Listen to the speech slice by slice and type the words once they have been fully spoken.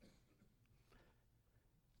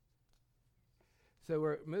So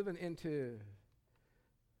we're moving into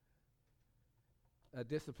a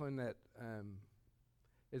discipline that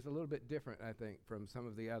is a little bit different, I think, from some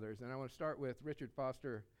of the others. And I want to start with Richard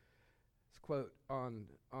Foster's quote on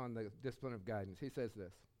the discipline of guidance. He says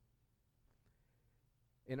this: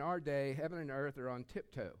 "In our day, heaven and earth are on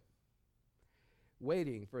tiptoe,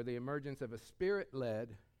 waiting for the emergence of a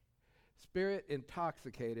spirit-led,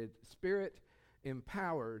 spirit-intoxicated,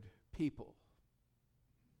 spirit-empowered people."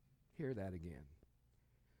 Hear that again.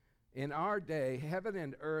 In our day, heaven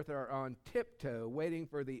and earth are on tiptoe, waiting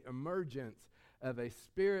for the emergence of a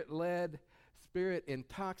spirit-led,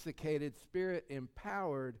 spirit-intoxicated,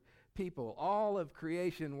 spirit-empowered people. All of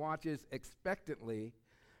creation watches expectantly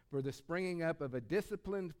for the springing up of a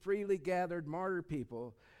disciplined, freely gathered martyr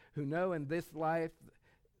people who know in this life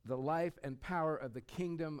the life and power of the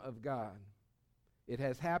kingdom of God. It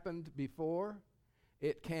has happened before.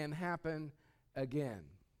 It can happen again.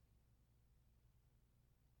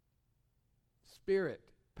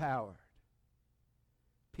 Spirit-powered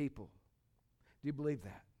people. Do you believe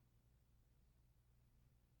that?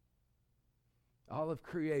 All of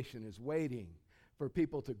creation is waiting for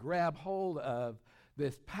people to grab hold of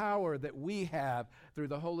this power that we have through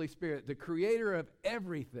the Holy Spirit, the creator of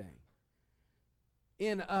everything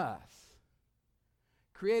in us.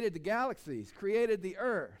 Created the galaxies, created the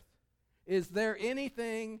earth. Is there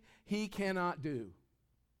anything he cannot do?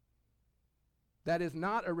 That is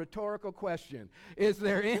not a rhetorical question. Is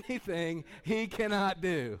there anything he cannot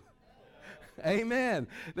do? Amen.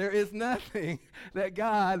 There is nothing that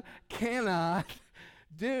God cannot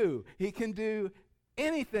do. He can do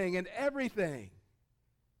anything and everything.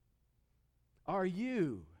 Are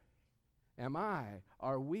you, am I,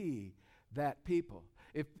 are we that people?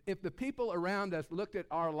 If the people around us looked at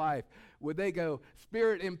our life, would they go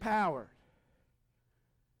spirit empowered,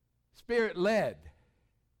 spirit led,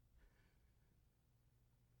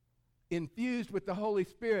 infused with the Holy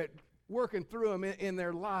Spirit, working through them in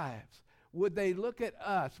their lives? Would they look at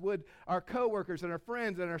us? Would our coworkers and our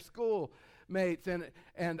friends and our schoolmates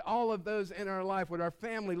and all of those in our life, would our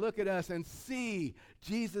family look at us and see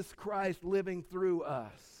Jesus Christ living through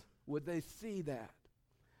us? Would they see that?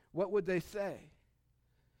 What would they say?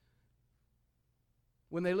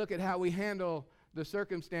 When they look at how we handle the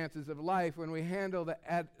circumstances of life, when we handle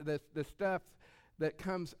the stuff that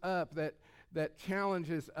comes up that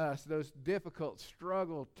challenges us, those difficult,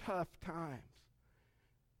 struggle, tough times.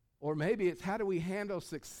 Or maybe it's how do we handle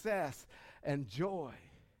success and joy?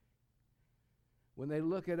 When they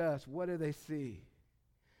look at us, what do they see?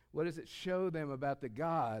 What does it show them about the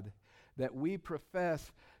God that we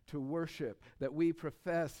profess to worship, that we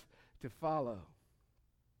profess to follow?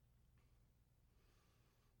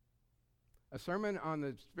 A sermon on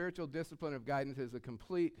the spiritual discipline of guidance is a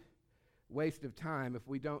complete waste of time if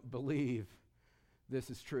we don't believe this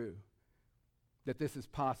is true, that this is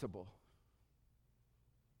possible.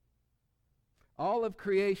 All of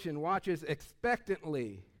creation watches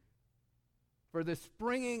expectantly for the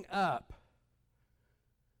springing up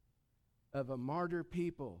of a martyr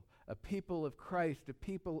people, a people of Christ, a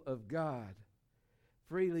people of God,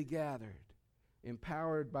 freely gathered,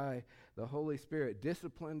 empowered by the Holy Spirit,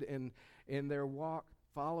 disciplined in their walk,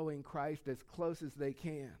 following Christ as close as they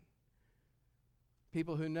can.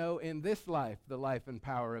 People who know in this life the life and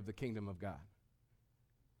power of the kingdom of God.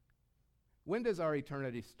 When does our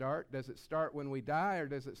eternity start? Does it start when we die, or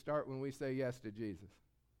does it start when we say yes to Jesus?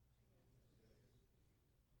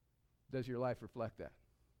 Does your life reflect that?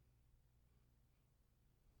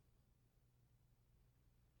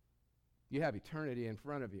 You have eternity in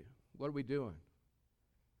front of you. What are we doing?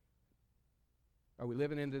 Are we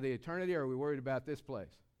living into the eternity, or are we worried about this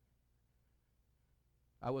place?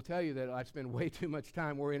 I will tell you that I spend way too much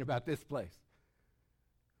time worrying about this place.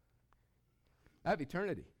 I have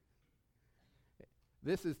eternity.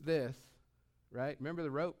 This is this, right? Remember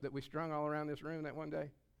the rope that we strung all around this room that one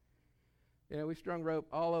day? We strung rope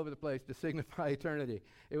all over the place to signify eternity.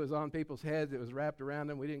 It was on people's heads. It was wrapped around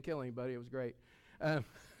them. We didn't kill anybody. It was great. And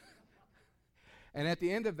at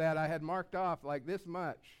the end of that, I had marked off like this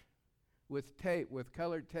much with tape, with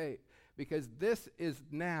colored tape, because this is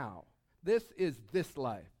now. This is this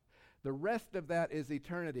life. The rest of that is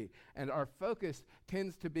eternity. And our focus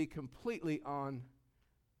tends to be completely on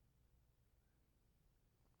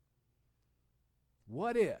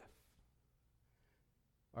what if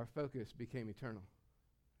our focus became eternal?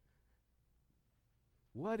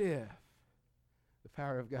 What if the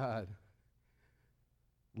power of God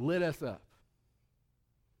lit us up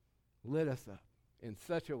in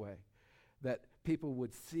such a way that people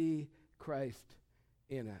would see Christ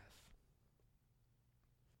in us?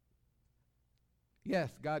 Yes,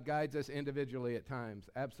 God guides us individually at times.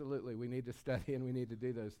 Absolutely. We need to study and we need to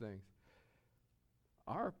do those things.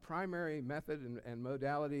 Our primary method and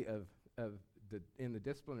modality in the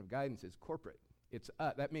discipline of guidance is corporate. It's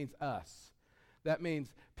that means us. That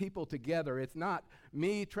means people together. It's not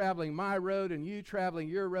me traveling my road and you traveling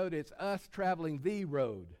your road. It's us traveling the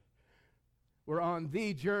road. We're on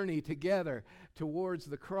the journey together towards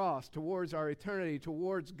the cross, towards our eternity,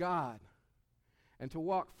 towards God. And to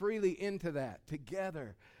walk freely into that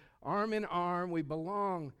together, arm in arm, we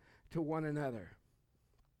belong to one another.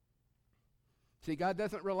 See, God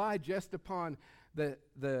doesn't rely just upon the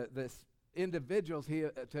individuals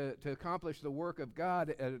to accomplish the work of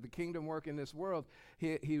God, the kingdom work in this world.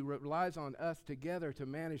 He relies on us together to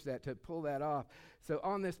manage that, to pull that off. So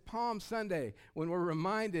on this Palm Sunday, when we're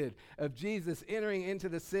reminded of Jesus entering into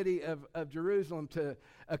the city of Jerusalem to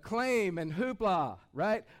acclaim and hoopla,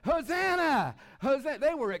 right? Hosanna! Hosanna!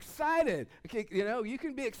 They were excited. Okay, you know, you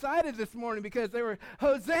can be excited this morning because they were,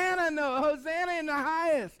 Hosanna, no, Hosanna in the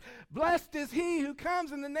highest. Blessed is he who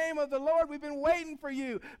comes in the name of the Lord. We've been waiting for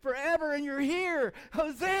you forever and you're here.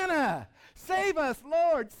 Hosanna! Save us,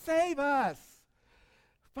 Lord, save us.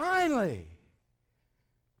 Finally.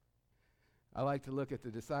 I like to look at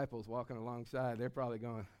the disciples walking alongside. They're probably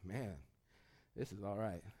going, man, this is all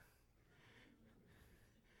right.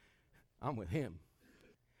 I'm with him.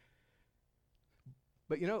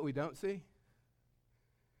 But you know what we don't see?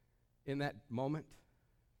 In that moment?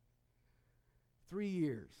 3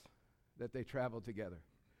 years that they traveled together.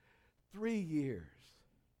 3 years.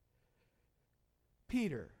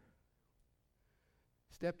 Peter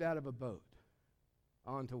stepped out of a boat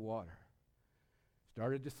onto water.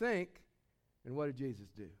 Started to sink. And what did Jesus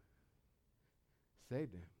do?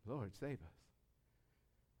 Saved him. Lord, save us.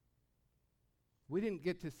 We didn't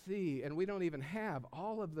get to see, and we don't even have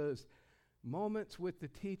all of those moments with the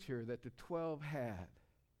teacher that the 12 had.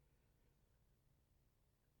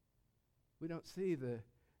 We don't see the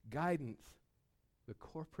guidance, the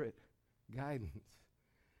corporate guidance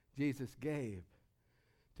Jesus gave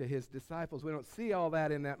to his disciples. We don't see all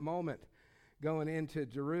that in that moment going into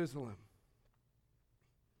Jerusalem.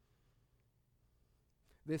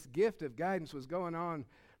 This gift of guidance was going on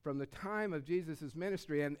from the time of Jesus'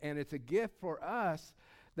 ministry, and it's a gift for us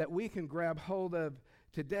that we can grab hold of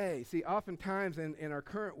today. See, oftentimes in our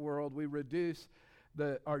current world, we reduce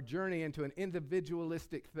our journey into an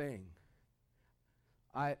individualistic thing.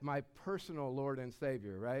 My personal Lord and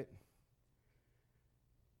Savior, right?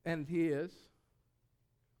 And he is,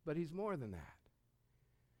 but he's more than that.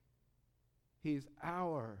 He's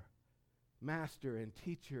our master and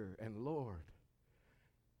teacher and Lord.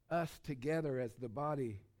 Us together as the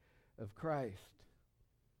body of Christ.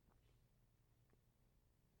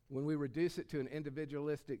 When we reduce it to an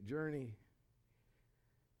individualistic journey,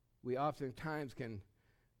 we oftentimes can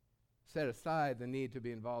set aside the need to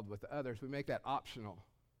be involved with others. We make that optional.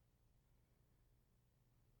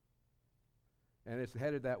 And it's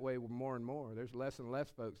headed that way more and more. There's less and less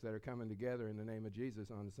folks that are coming together in the name of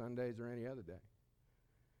Jesus on Sundays or any other day.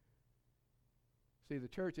 See, the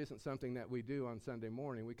church isn't something that we do on Sunday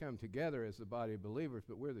morning. We come together as the body of believers,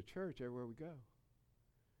 but we're the church everywhere we go.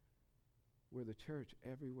 We're the church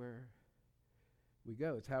everywhere we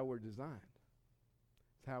go. It's how we're designed.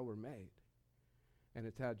 It's how we're made. And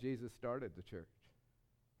it's how Jesus started the church.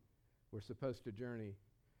 We're supposed to journey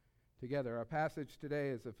together. Our passage today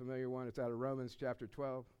is a familiar one. It's out of Romans chapter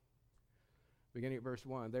 12, beginning at verse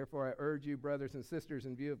 1. Therefore I urge you, brothers and sisters,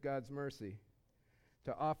 in view of God's mercy,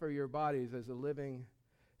 to offer your bodies as a living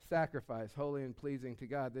sacrifice, holy and pleasing to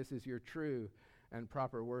God. This is your true and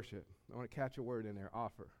proper worship. I want to catch a word in there,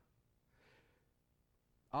 offer.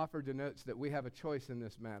 Offer denotes that we have a choice in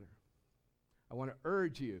this matter. I want to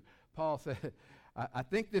urge you. Paul said, I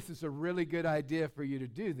think this is a really good idea for you to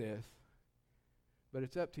do this, but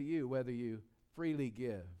it's up to you whether you freely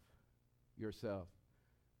give yourself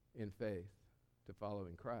in faith to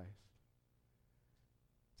following Christ.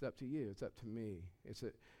 It's up to you. It's up to me.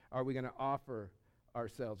 Are we going to offer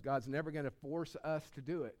ourselves? God's never going to force us to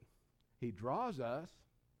do it. He draws us.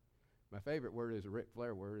 My favorite word is a Ric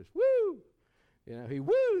Flair word is woo. You know, he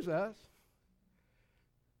woos us.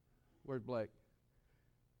 Where's Blake?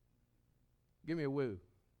 Give me a woo.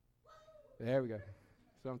 There we go.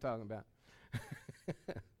 That's what I'm talking about.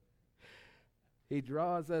 He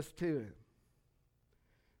draws us to him.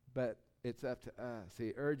 But it's up to us.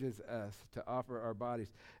 He urges us to offer our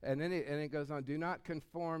bodies. And then it goes on, do not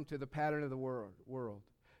conform to the pattern of the world.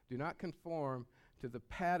 Do not conform to the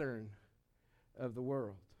pattern of the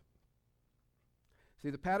world.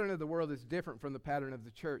 See, the pattern of the world is different from the pattern of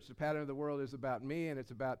the church. The pattern of the world is about me, and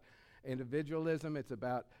it's about individualism. It's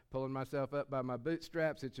about pulling myself up by my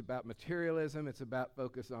bootstraps. It's about materialism. It's about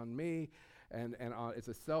focus on me, and it's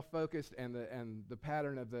a self-focused, and the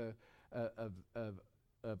pattern of the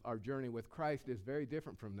of our journey with Christ is very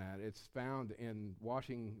different from that. It's found in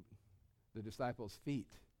washing the disciples'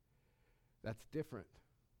 feet. That's different.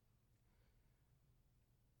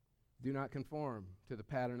 Do not conform to the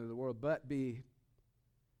pattern of the world, but be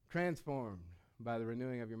transformed by the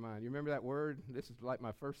renewing of your mind. You remember that word? This is like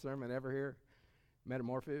my first sermon ever here.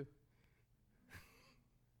 Metamorpho.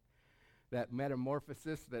 That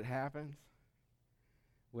metamorphosis that happens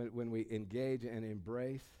when we engage and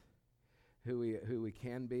embrace who we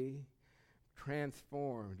can be.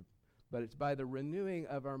 Transformed. But it's by the renewing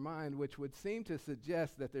of our mind, which would seem to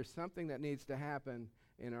suggest that there's something that needs to happen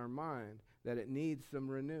in our mind, that it needs some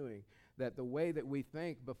renewing, that the way that we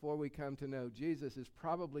think before we come to know Jesus is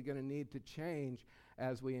probably going to need to change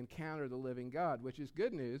as we encounter the living God, which is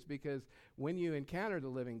good news, because when you encounter the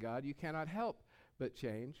living God, you cannot help but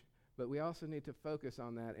change. But we also need to focus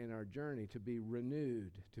on that in our journey, to be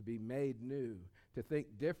renewed, to be made new. To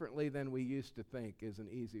think differently than we used to think is an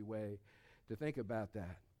easy way to think about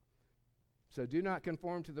that. So do not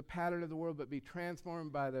conform to the pattern of the world, but be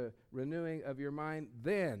transformed by the renewing of your mind.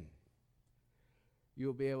 Then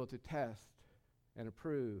you'll be able to test and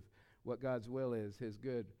approve what God's will is, his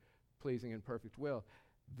good, pleasing, and perfect will.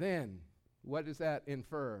 Then, what does that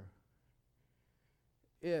infer?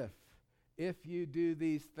 If you do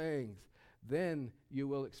these things, then you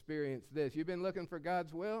will experience this. You've been looking for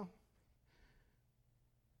God's will?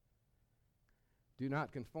 Do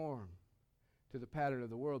not conform to the pattern of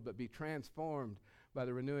the world, but be transformed by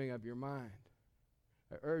the renewing of your mind.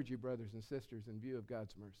 I urge you, brothers and sisters, in view of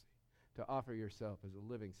God's mercy, to offer yourself as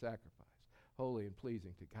a living sacrifice, holy and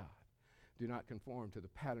pleasing to God. Do not conform to the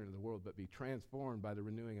pattern of the world, but be transformed by the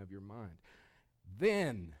renewing of your mind.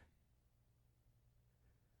 Then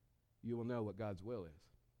you will know what God's will is.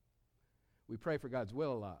 We pray for God's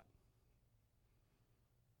will a lot.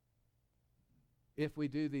 If we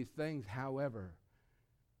do these things, however,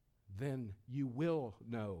 then you will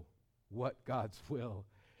know what God's will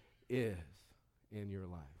is in your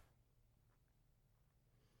life.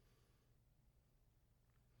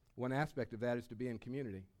 One aspect of that is to be in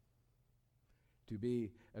community, to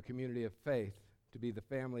be a community of faith, to be the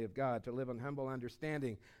family of God, to live in humble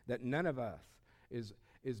understanding that none of us is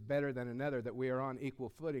better than another, that we are on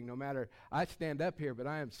equal footing. No matter, I stand up here, but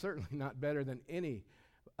I am certainly not better than any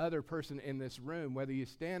other person in this room, whether you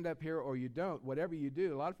stand up here or you don't. Whatever you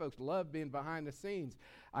do, a lot of folks love being behind the scenes.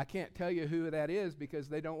 I can't tell you who that is because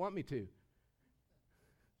they don't want me to.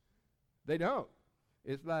 They don't.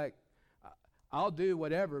 It's like, I'll do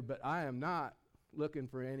whatever, but I am not looking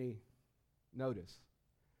for any notice.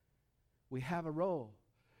 We have a role.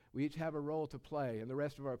 We each have a role to play. In the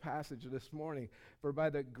rest of our passage this morning, for by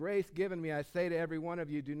the grace given me, I say to every one of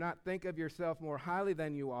you, do not think of yourself more highly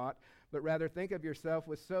than you ought, but rather think of yourself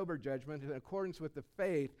with sober judgment in accordance with the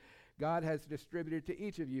faith God has distributed to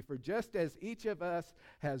each of you. For just as each of us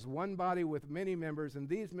has one body with many members, and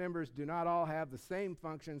these members do not all have the same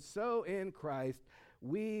function, so in Christ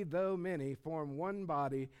we, though many, form one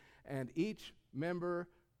body, and each member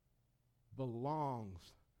belongs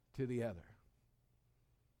to the other.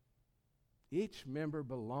 Each member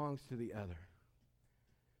belongs to the other.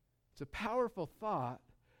 It's a powerful thought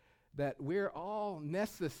that we're all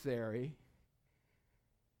necessary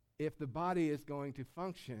if the body is going to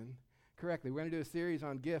function correctly. We're going to do a series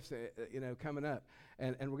on gifts, coming up,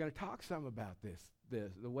 and we're going to talk some about this,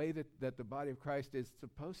 the way that the body of Christ is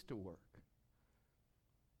supposed to work.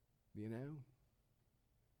 You know?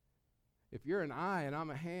 If you're an eye and I'm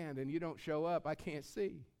a hand and you don't show up, I can't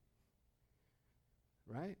see.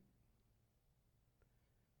 Right?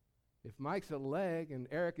 If Mike's a leg and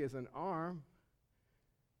Eric is an arm,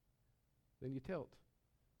 then you tilt.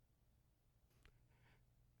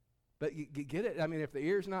 But you get it? I mean, if the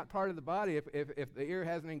ear's not part of the body, if the ear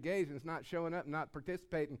hasn't engaged and it's not showing up, not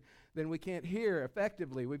participating, then we can't hear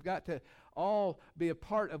effectively. We've got to all be a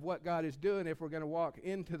part of what God is doing if we're going to walk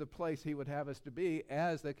into the place he would have us to be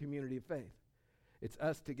as a community of faith. It's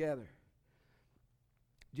us together.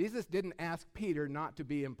 Jesus didn't ask Peter not to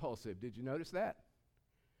be impulsive. Did you notice that?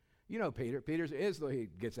 You know Peter. He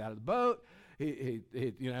gets out of the boat.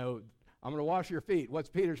 I'm going to wash your feet. What's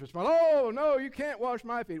Peter's response? Oh, no, you can't wash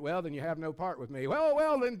my feet. Well, then you have no part with me.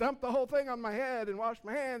 Well, then dump the whole thing on my head and wash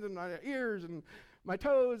my hands and my ears and my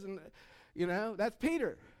toes. And, that's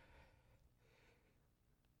Peter.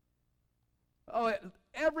 Oh,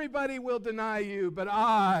 everybody will deny you, but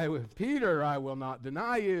Peter, I will not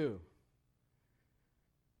deny you.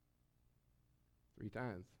 3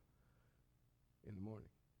 times in the morning.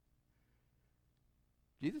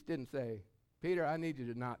 Jesus didn't say, Peter, I need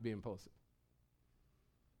you to not be impulsive.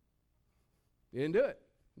 He didn't do it.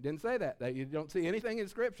 He didn't say that. You don't see anything in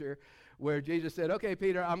Scripture where Jesus said, okay,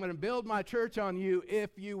 Peter, I'm going to build my church on you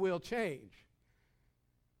if you will change.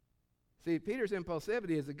 See, Peter's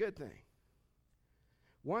impulsivity is a good thing.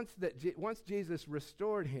 Once Jesus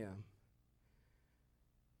restored him,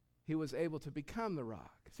 he was able to become the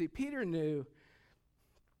rock. See, Peter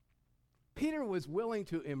was willing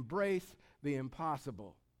to embrace the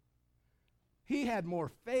impossible. He had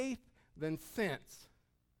more faith than sense.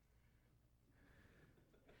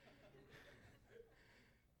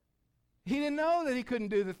 He didn't know that he couldn't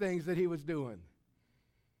do the things that he was doing.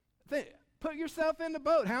 Put yourself in the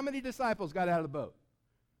boat. How many disciples got out of the boat?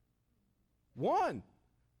 One.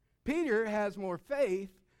 Peter has more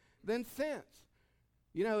faith than sense.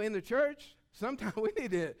 You know, in the church, sometimes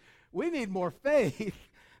we need more faith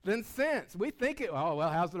than sense. We think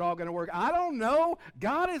how's it all going to work? I don't know.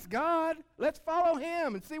 God is God. Let's follow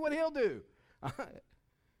him and see what he'll do.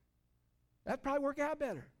 That'd probably work out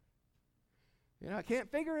better. You know, I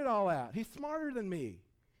can't figure it all out. He's smarter than me.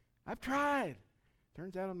 I've tried.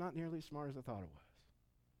 Turns out I'm not nearly as smart as I thought I was.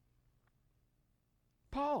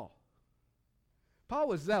 Paul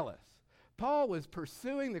was zealous. Paul was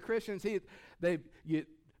pursuing the Christians.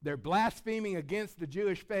 They're blaspheming against the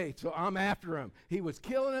Jewish faith, so I'm after them. He was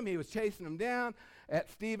killing them. He was chasing them down at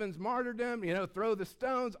Stephen's martyrdom, throw the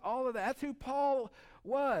stones, all of that. That's who Paul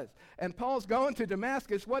was. And Paul's going to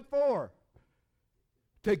Damascus, what for?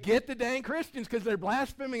 To get the dang Christians, because they're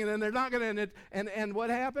blaspheming, and then they're not going to, and what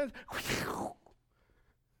happens?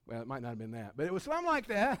 Well, it might not have been that, but it was something like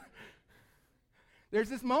that. There's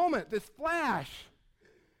this moment, this flash.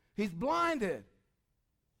 He's blinded.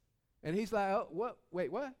 And he's like, oh, what?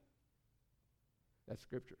 Wait, what? That's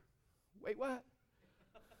Scripture. Wait, what?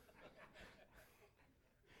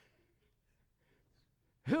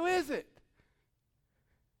 Who is it?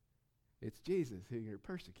 It's Jesus who you're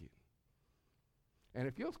persecuting. And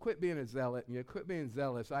if you'll quit being a zealot and you'll quit being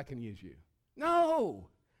zealous, I can use you. No!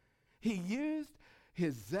 He used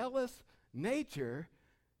his zealous nature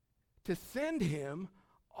to send him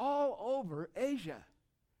all over Asia,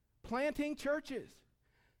 planting churches,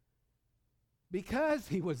 because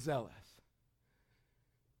he was zealous.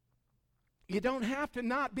 You don't have to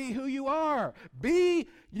not be who you are. Be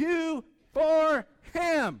you for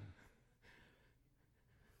him.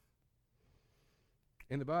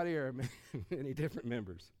 In the body are many different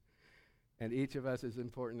members, and each of us is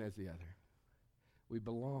important as the other. We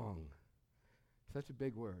belong. Such a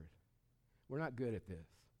big word. We're not good at this.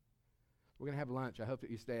 We're going to have lunch. I hope that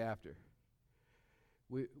you stay after.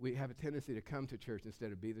 We have a tendency to come to church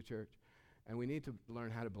instead of be the church, and we need to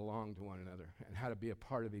learn how to belong to one another and how to be a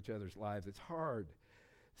part of each other's lives. It's hard.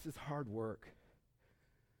 This is hard work.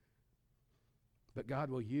 But God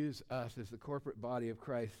will use us as the corporate body of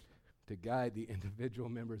Christ to guide the individual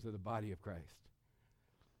members of the body of Christ.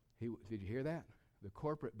 Did you hear that? The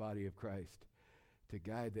corporate body of Christ to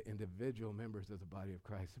guide the individual members of the body of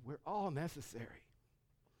Christ. We're all necessary.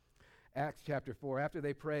 Acts chapter 4, after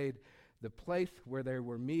they prayed, the place where they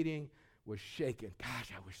were meeting was shaken.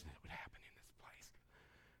 Gosh, I wish that would happen in this place.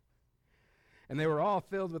 And they were all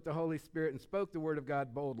filled with the Holy Spirit and spoke the word of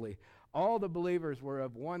God boldly. All the believers were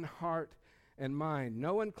of one heart and mind.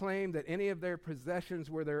 No one claimed that any of their possessions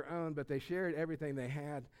were their own, but they shared everything they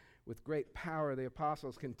had. With great power, the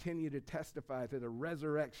apostles continued to testify to the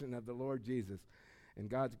resurrection of the Lord Jesus. And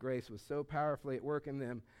God's grace was so powerfully at work in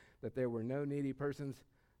them that there were no needy persons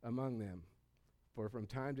among them. For from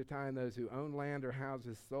time to time, those who owned land or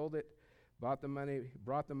houses sold it, brought the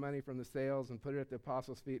money from the sales and put it at the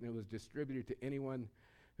apostles' feet, and it was distributed to anyone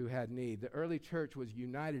who had need. The early church was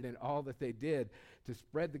united in all that they did to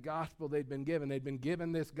spread the gospel they'd been given. They'd been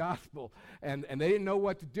given this gospel, and they didn't know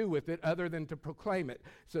what to do with it other than to proclaim it.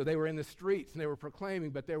 So they were in the streets, and they were proclaiming,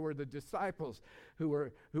 but there were the disciples who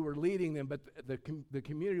were leading them, but the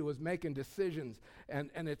community was making decisions. And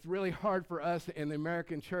it's really hard for us in the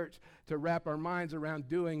American church to wrap our minds around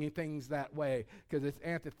doing things that way, because it's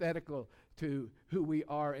antithetical to who we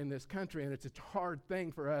are in this country, and it's a hard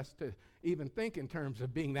thing for us to even think in terms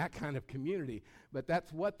of being that kind of community. But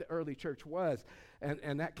that's what the early church was,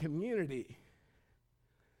 and that community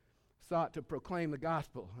sought to proclaim the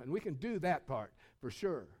gospel. And we can do that part for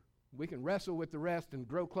sure. We can wrestle with the rest and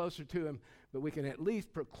grow closer to him, but we can at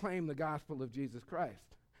least proclaim the gospel of Jesus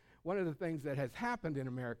Christ. One of the things that has happened in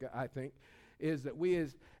America, I think, is that we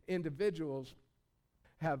as individuals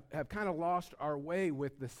have kind of lost our way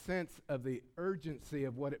with the sense of the urgency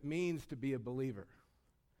of what it means to be a believer.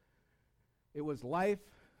 It was life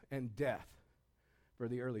and death for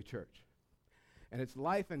the early church. And it's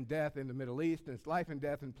life and death in the Middle East, and it's life and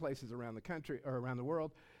death in places around the country or around the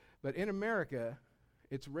world. But in America,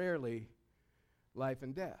 it's rarely life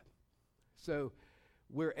and death. So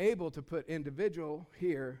we're able to put individual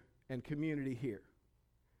here and community here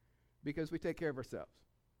because we take care of ourselves.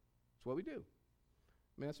 That's what we do.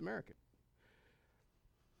 I mean, that's American.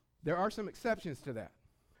 There are some exceptions to that.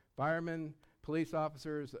 Firemen, police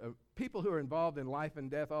officers, people who are involved in life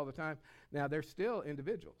and death all the time. Now, they're still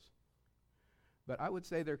individuals. But I would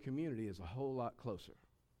say their community is a whole lot closer.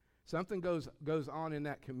 Something goes on in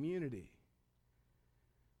that community,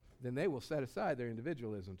 then they will set aside their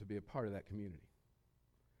individualism to be a part of that community.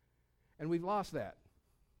 And we've lost that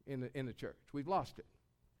in the church. We've lost it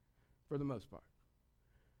for the most part.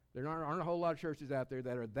 There aren't a whole lot of churches out there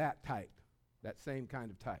that are that tight, that same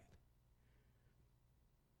kind of tight.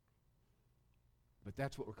 But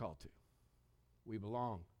that's what we're called to. We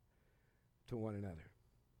belong to one another.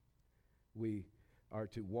 We are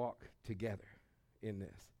to walk together in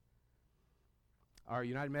this. Our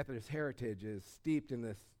United Methodist heritage is steeped in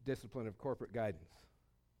this discipline of corporate guidance.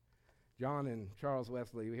 John and Charles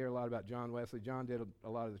Wesley, we hear a lot about John Wesley. John did a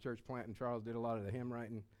lot of the church planting. Charles did a lot of the hymn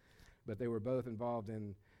writing. But they were both involved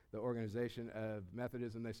in the organization of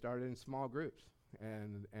Methodism. They started in small groups,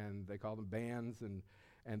 and they called them bands, and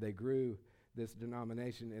they grew this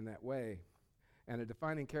denomination in that way. And a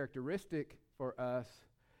defining characteristic for us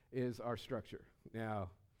is our structure. Now,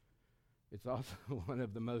 it's also one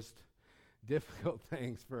of the most difficult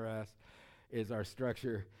things for us is our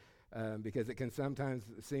structure because it can sometimes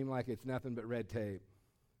seem like it's nothing but red tape.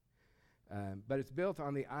 But it's built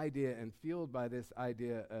on the idea and fueled by this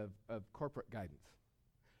idea of corporate guidance.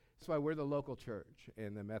 That's why we're the local church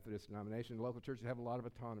in the Methodist denomination. Local churches have a lot of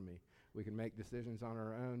autonomy. We can make decisions on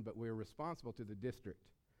our own, but we're responsible to the district.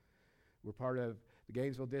 We're part of the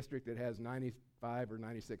Gainesville district that has 95 or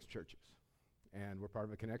 96 churches. And we're part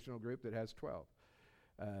of a connectional group that has 12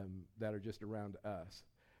 that are just around us.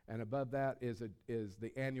 And above that is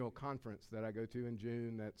the annual conference that I go to in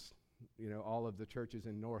June. That's, all of the churches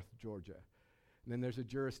in North Georgia. And then there's a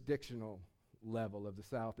jurisdictional level of the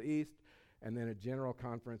Southeast, and then a general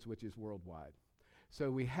conference, which is worldwide. So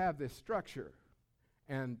we have this structure.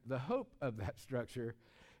 And the hope of that structure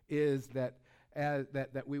is that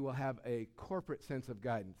we will have a corporate sense of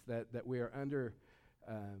guidance, that we are under,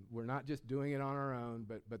 we're not just doing it on our own,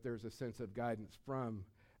 but there's a sense of guidance from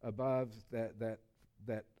above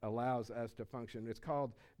that allows us to function. It's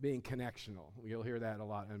called being connectional. You'll hear that a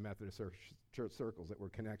lot in Methodist church circles, that we're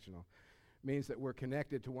connectional. It means that we're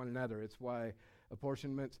connected to one another. It's why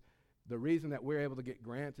apportionments, the reason that we're able to get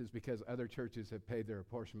grants is because other churches have paid their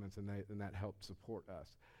apportionments, and that helps support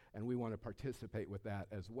us. And we want to participate with that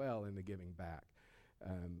as well in the giving back.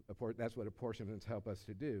 That's what apportionments help us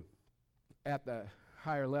to do. At the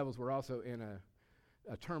higher levels, we're also in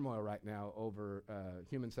a turmoil right now over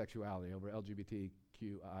human sexuality, over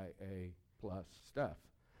LGBTQIA plus stuff.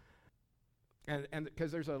 And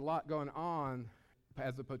because there's a lot going on,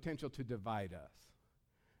 has the potential to divide us.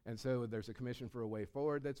 And so there's a Commission for a Way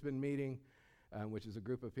Forward that's been meeting, which is a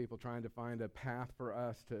group of people trying to find a path for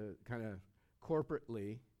us to kind of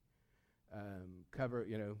corporately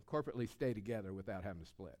corporately stay together without having to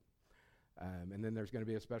split. And then there's going to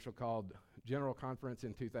be a special called General Conference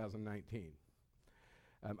in 2019.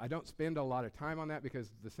 I don't spend a lot of time on that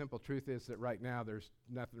because the simple truth is that right now there's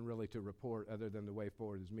nothing really to report other than the Way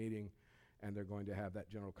Forward is meeting, and they're going to have that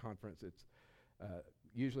General Conference. It's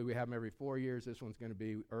usually we have them every 4 years. This one's going to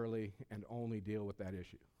be early and only deal with that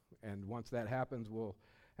issue. And once that happens, we'll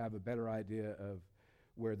have a better idea of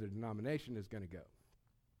where the denomination is going to go.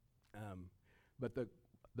 But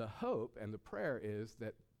the hope and the prayer is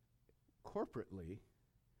that corporately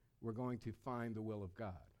we're going to find the will of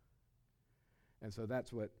God. And so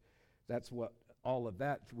that's what all of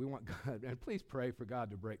that, we want God, and please pray for God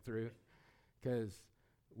to break through, because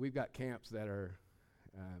we've got camps that are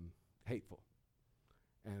hateful,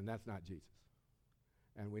 and that's not Jesus.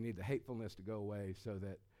 And we need the hatefulness to go away so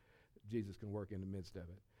that Jesus can work in the midst of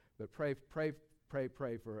it. But pray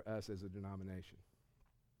for us as a denomination.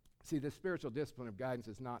 See, the spiritual discipline of guidance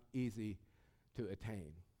is not easy to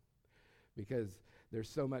attain because there's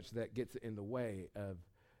so much that gets in the way of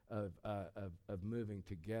moving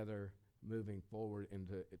together, moving forward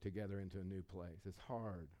together into a new place. It's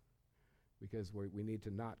hard because we need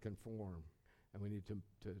to not conform, and we need to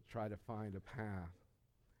try to find a path.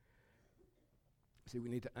 See, we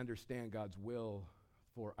need to understand God's will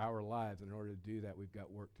for our lives. In order to do that, we've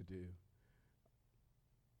got work to do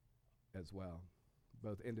as well,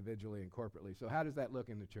 both individually and corporately. So how does that look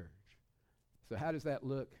in the church? So how does that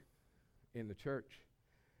look in the church?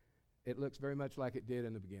 It looks very much like it did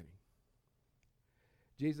in the beginning.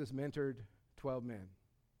 Jesus mentored 12 men,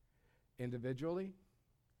 individually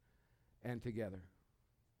and together.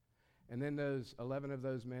 And then 11 of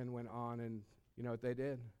those men went on, and you know what they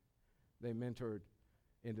did? They mentored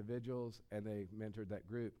individuals, and they mentored that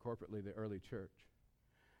group corporately, the early church.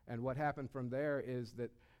 And what happened from there is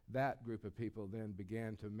that group of people then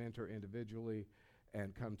began to mentor individually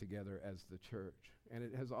and come together as the church. And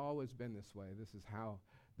it has always been this way. This is how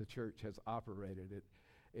the church has operated.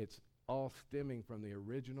 It's all stemming from the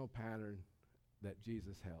original pattern that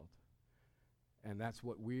Jesus held. And that's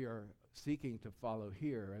what we are seeking to follow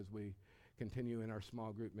here as we continue in our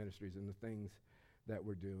small group ministries and the things that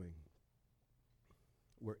we're doing.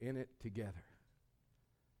 We're in it together.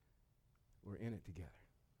 We're in it together.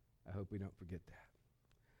 I hope we don't forget that.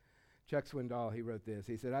 Chuck Swindoll, he wrote this.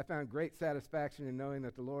 He said, I found great satisfaction in knowing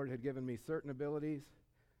that the Lord had given me certain abilities,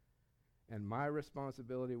 and my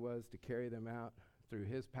responsibility was to carry them out through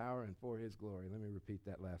his power and for his glory. Let me repeat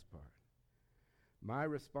that last part. My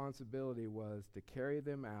responsibility was to carry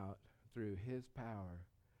them out through his power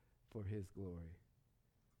for his glory.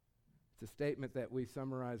 It's a statement that we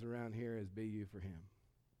summarize around here as be you for him.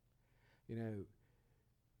 You know,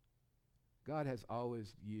 God has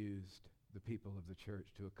always used the people of the church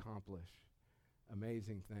to accomplish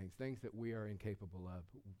amazing things that we are incapable of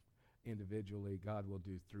individually. God will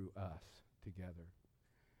do through us together.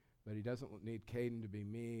 But he doesn't need Caden to be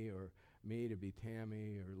me, or me to be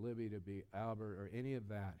Tammy, or Libby to be Albert, or any of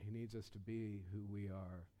that. He needs us to be who we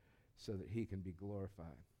are so that he can be glorified.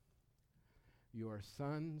 You are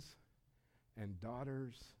sons and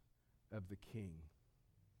daughters of the King.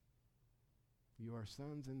 You are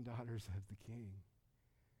sons and daughters of the King.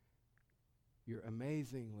 You're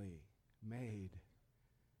amazingly made,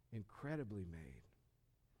 incredibly made.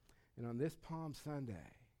 And on this Palm Sunday,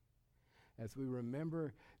 as we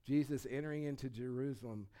remember Jesus entering into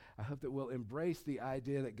Jerusalem, I hope that we'll embrace the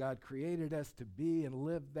idea that God created us to be and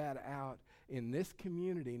live that out in this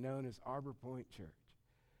community known as Arbor Point Church.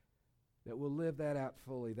 That we'll live that out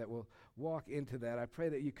fully, that we'll walk into that. I pray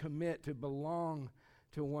that you commit to belong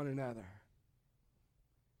to one another,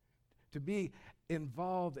 to be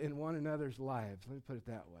involved in one another's lives. Let me put it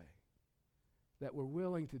that way. That we're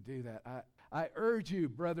willing to do that. I urge you,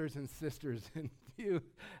 brothers and sisters, in view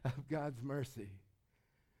of God's mercy,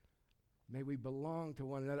 may we belong to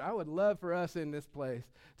one another. I would love for us in this place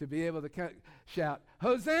to be able to shout,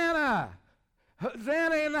 Hosanna!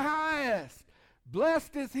 Hosanna in the highest!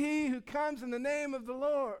 Blessed is he who comes in the name of the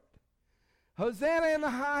Lord. Hosanna in the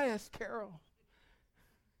highest, Carol.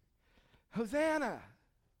 Hosanna!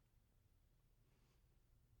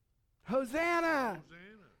 Hosanna!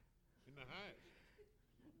 Hosanna in the highest.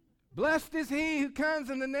 Blessed is he who comes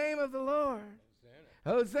in the name of the Lord.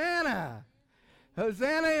 Hosanna!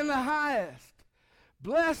 Hosanna in the highest.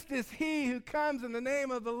 Blessed is he who comes in the name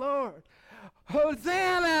of the Lord.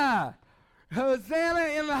 Hosanna! Hosanna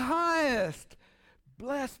in the highest.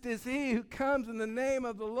 Blessed is he who comes in the name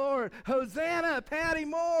of the Lord. Hosanna, Patty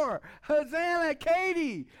Moore. Hosanna,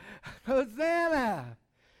 Katie. Hosanna.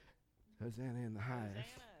 Hosanna in the highest.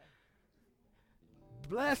 Hosanna.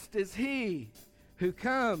 Blessed is he who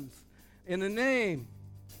comes in the name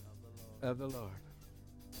of the Lord.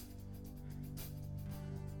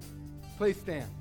 Please stand.